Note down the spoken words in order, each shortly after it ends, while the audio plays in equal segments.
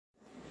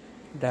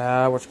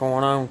What's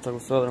going on? So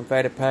Southern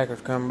Fatty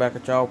Packers coming back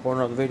at y'all for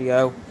another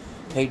video.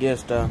 He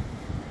just let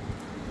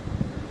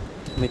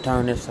me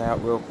turn this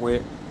out real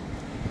quick.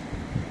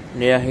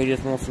 Yeah, he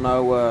just wants to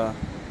know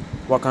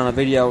what kind of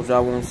videos I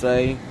want to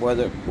see,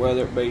 whether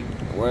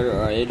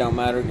it don't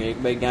matter, it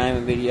could be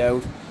gaming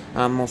videos.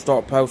 I'm gonna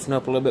start posting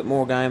up a little bit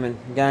more gaming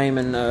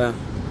videos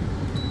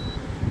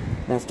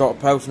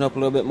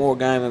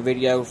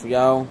for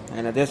y'all.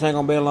 And this ain't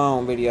gonna be a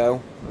long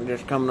video. I'm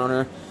just coming on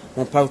here. I'm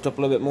gonna post up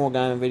a little bit more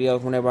gaming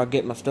videos whenever I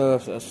get my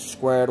stuff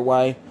squared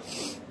away.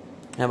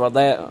 And by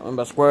that,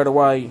 by squared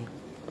away,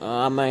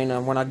 I mean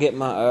when I get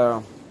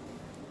my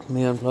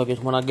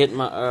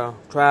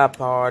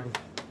tripod.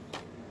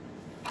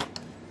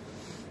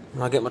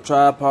 When I get my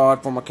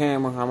tripod for my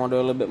camera, I'm gonna do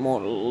a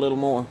little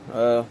more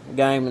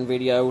gaming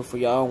videos for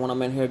y'all. When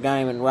I'm in here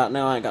gaming, right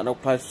now I ain't got no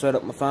place to set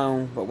up my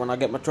phone. But when I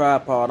get my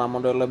tripod, I'm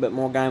gonna do a little bit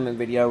more gaming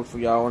videos for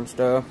y'all and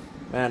stuff.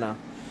 And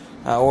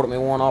I ordered me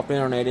one off the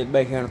internet. It'll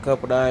be here in a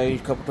couple days,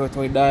 2 or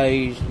 3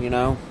 days, you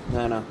know.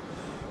 And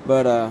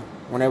but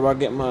whenever I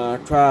get my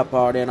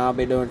tripod in, I'll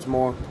be doing some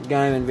more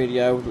gaming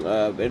videos.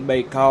 It'll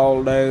be Call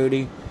of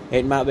Duty.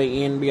 It might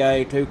be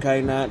NBA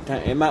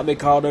 2K19. It might be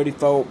Call of Duty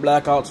 4,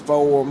 Black Ops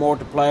 4,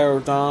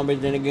 multiplayer zombies.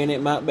 Then again,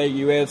 it might be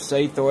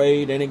UFC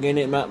 3. Then again,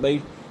 it might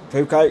be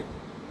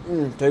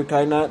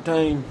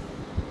 2K19.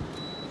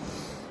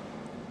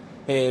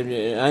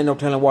 Ain't no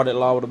telling what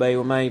it'll all be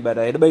with me, but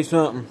it'll be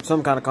something,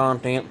 some kind of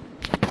content.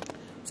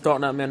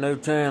 Starting up me a new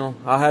channel.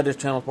 I had this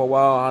channel for a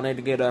while. I need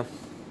to get up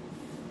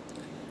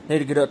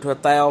to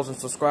 1,000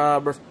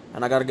 subscribers,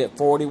 and I got to get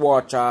 40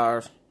 watch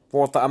hours.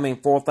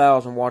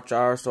 4,000 watch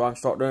hours, so I can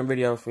start doing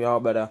videos for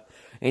y'all. But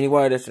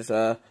anyway, this is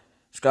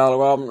Skylar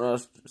Robin,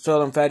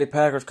 Southern Fatty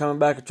Packers coming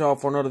back at y'all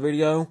for another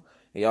video.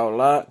 Y'all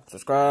like,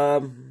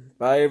 subscribe,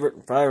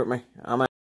 favorite me. I'm out.